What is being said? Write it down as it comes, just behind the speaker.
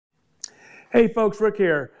Hey folks, Rick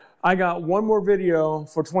here. I got one more video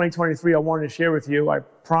for 2023 I wanted to share with you. I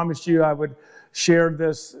promised you I would share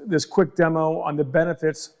this quick demo on the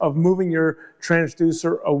benefits of moving your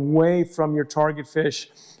transducer away from your target fish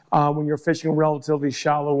when you're fishing relatively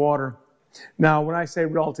shallow water. Now, when I say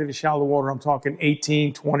relatively shallow water, I'm talking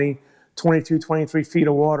 18, 20, 22, 23 feet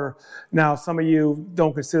of water. Now, some of you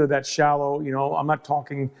don't consider that shallow. You know, I'm not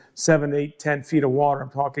talking 7, 8, 10 feet of water. I'm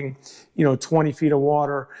talking, 20 feet of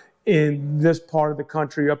water in this part of the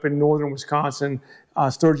country, up in northern Wisconsin,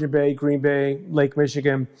 Sturgeon Bay, Green Bay, Lake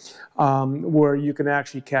Michigan, where you can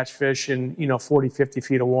actually catch fish in 40, 50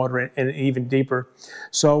 feet of water and even deeper.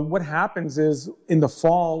 So what happens is in the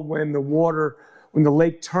fall when the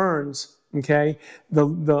lake turns, okay, the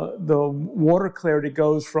water clarity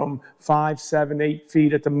goes from 5, 7, 8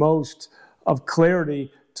 feet at the most of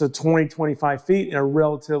clarity to 20, 25 feet in a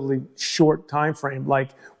relatively short time frame,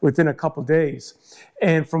 like within a couple days.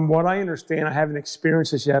 And from what I understand, I haven't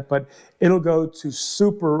experienced this yet, but it'll go to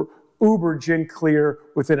super uber gin clear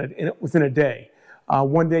within a day.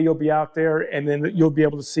 One day you'll be out there and then you'll be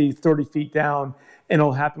able to see 30 feet down, and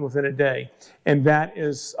it'll happen within a day. And that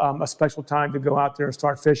is a special time to go out there and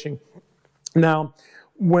start fishing. Now,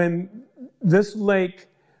 when this lake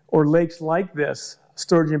or lakes like this,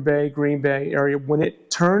 Sturgeon Bay, Green Bay area, when it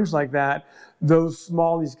turns like that, those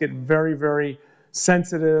smallies get very, very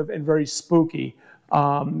sensitive and very spooky.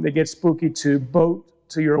 They get spooky to boat,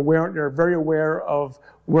 to your aware. They're very aware of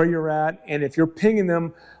where you're at, and if you're pinging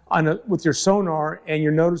them with your sonar and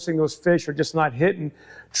you're noticing those fish are just not hitting,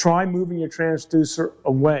 try moving your transducer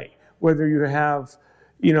away. Whether you have,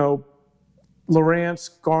 Lowrance,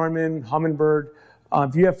 Garmin, Humminbird,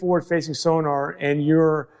 if you have forward-facing sonar and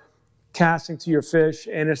you're casting to your fish,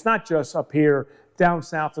 and it's not just up here, down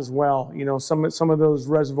south as well. Some of those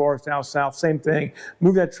reservoirs down south, same thing.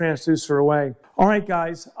 Move that transducer away. All right,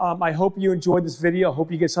 guys, I hope you enjoyed this video. I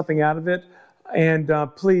hope you get something out of it. And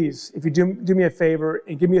please, if you do me a favor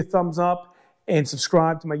and give me a thumbs up and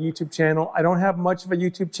subscribe to my YouTube channel. I don't have much of a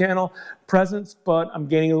YouTube channel presence, but I'm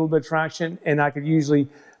gaining a little bit of traction, and I could use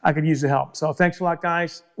the help. So thanks a lot,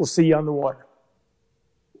 guys. We'll see you on the water.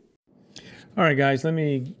 All right, guys, let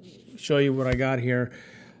me show you what I got here.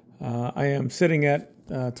 I am sitting at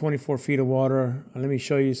 24 feet of water. Let me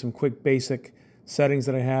show you some quick basic settings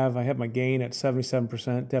that I have. I have my gain at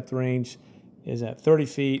 77%, depth range is at 30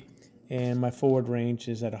 feet, and my forward range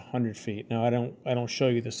is at 100 feet. Now, I don't show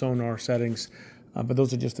you the sonar settings, but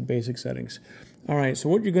those are just the basic settings. All right, so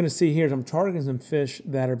what you're going to see here is I'm targeting some fish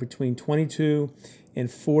that are between 22 and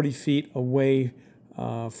 40 feet away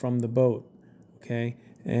from the boat, okay?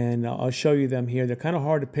 And I'll show you them here. They're kind of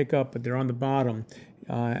hard to pick up, but they're on the bottom.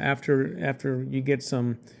 After you get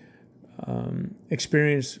some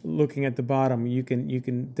experience looking at the bottom, you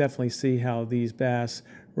can definitely see how these bass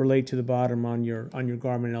relate to the bottom on your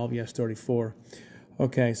Garmin LVS 34.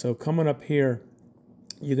 Okay, so coming up here,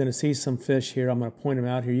 you're going to see some fish here. I'm going to point them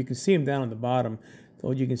out here. You can see them down at the bottom.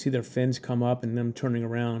 So you can see their fins come up and them turning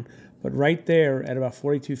around. But right there at about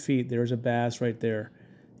 42 feet, there's a bass right there.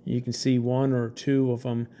 You can see one or two of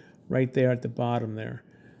them right there at the bottom there.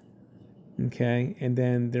 Okay, and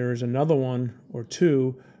then there's another one or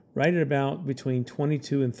two right at about between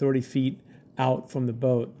 22 and 30 feet out from the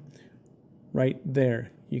boat. Right there.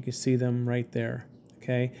 You can see them right there.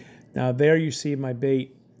 Okay, now there you see my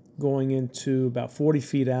bait going into about 40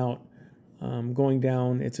 feet out, going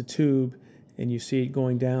down. It's a tube, and you see it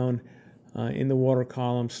going down in the water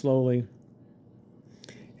column slowly.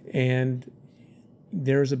 And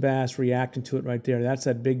there's a bass reacting to it right there. That's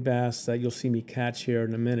that big bass that you'll see me catch here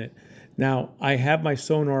in a minute. Now, I have my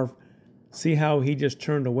sonar. See how he just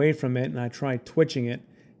turned away from it, and I tried twitching it,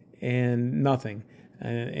 and nothing.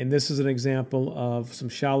 And this is an example of some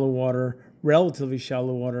shallow water, relatively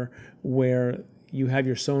shallow water, where you have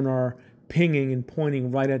your sonar pinging and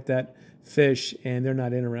pointing right at that fish, and they're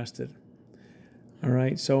not interested. All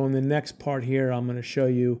right, so in the next part here, I'm going to show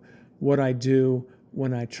you what I do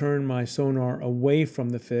when I turn my sonar away from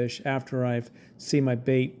the fish after I've seen my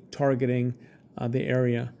bait targeting the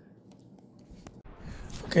area.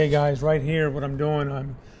 Okay, guys, right here, what I'm doing,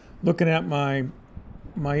 I'm looking at my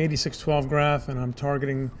 8612 graph, and I'm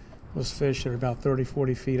targeting those fish that are about 30,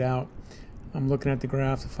 40 feet out. I'm looking at the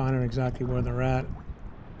graph to find out exactly where they're at.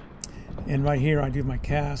 And right here, I do my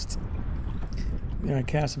cast. And I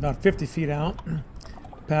cast about 50 feet out,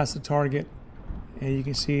 past the target, and you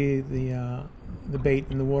can see the bait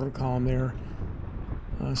in the water column there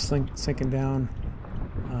sinking down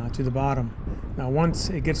to the bottom. Now once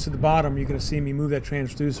it gets to the bottom, you're going to see me move that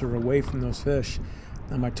transducer away from those fish.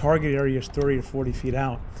 Now my target area is 30 to 40 feet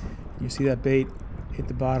out. You see that bait hit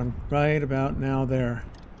the bottom right about now there.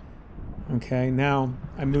 Okay, now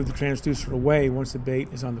I move the transducer away once the bait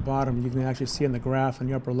is on the bottom. You can actually see in the graph in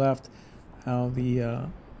the upper left how the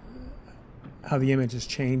image has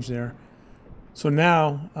changed there. So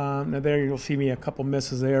now, now there you'll see me a couple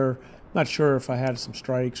misses there. Not sure if I had some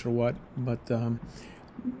strikes or what, but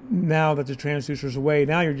now that the transducer is away,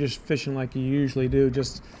 now you're just fishing like you usually do,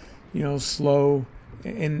 just, you know, slow.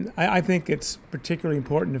 And I think it's particularly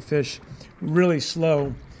important to fish really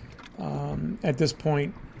slow at this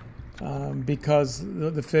point because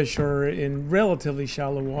the fish are in relatively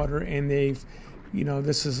shallow water, and they've, you know,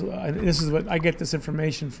 this is what I get this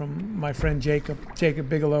information from my friend Jacob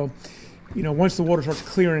Bigelow. You know, once the water starts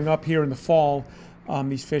clearing up here in the fall,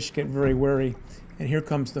 these fish get very wary. And here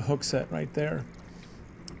comes the hook set right there.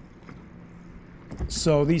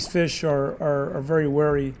 So these fish are very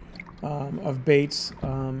wary of baits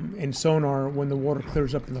and sonar when the water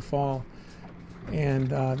clears up in the fall. And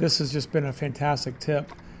this has just been a fantastic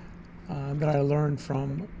tip that I learned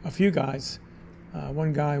from a few guys.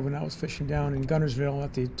 One guy, when I was fishing down in Guntersville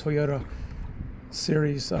at the Toyota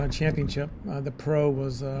Series Championship, the pro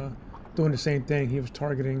was doing the same thing. He was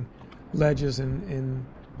targeting ledges and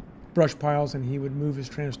brush piles, and he would move his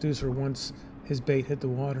transducer once his bait hit the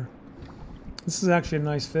water. This is actually a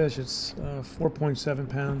nice fish. It's 4.7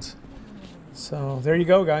 pounds. So there you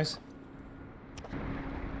go, guys.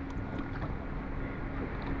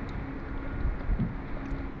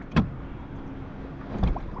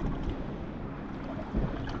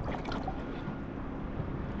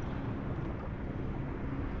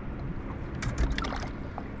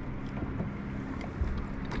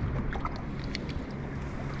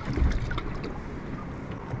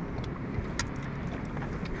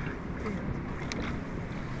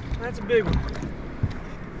 That's a big one.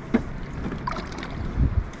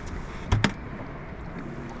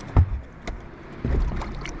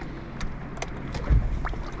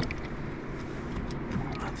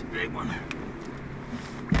 That's a big one.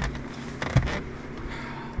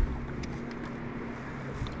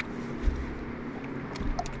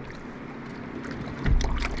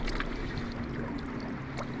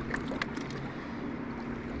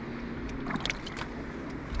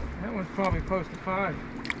 That one's probably close to 5.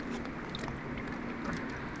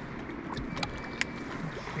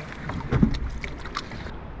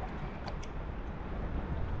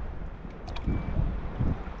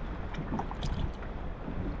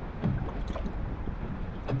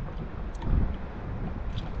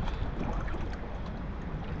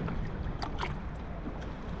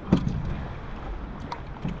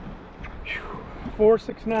 Whew.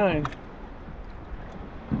 469,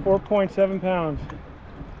 4.7 pounds.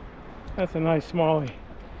 That's a nice smallie.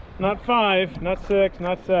 Not 5, not 6,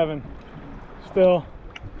 not 7. Still,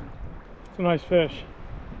 it's a nice fish.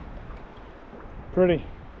 Pretty.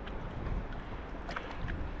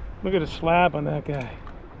 Look at the slab on that guy.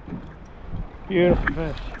 Beautiful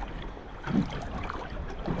fish.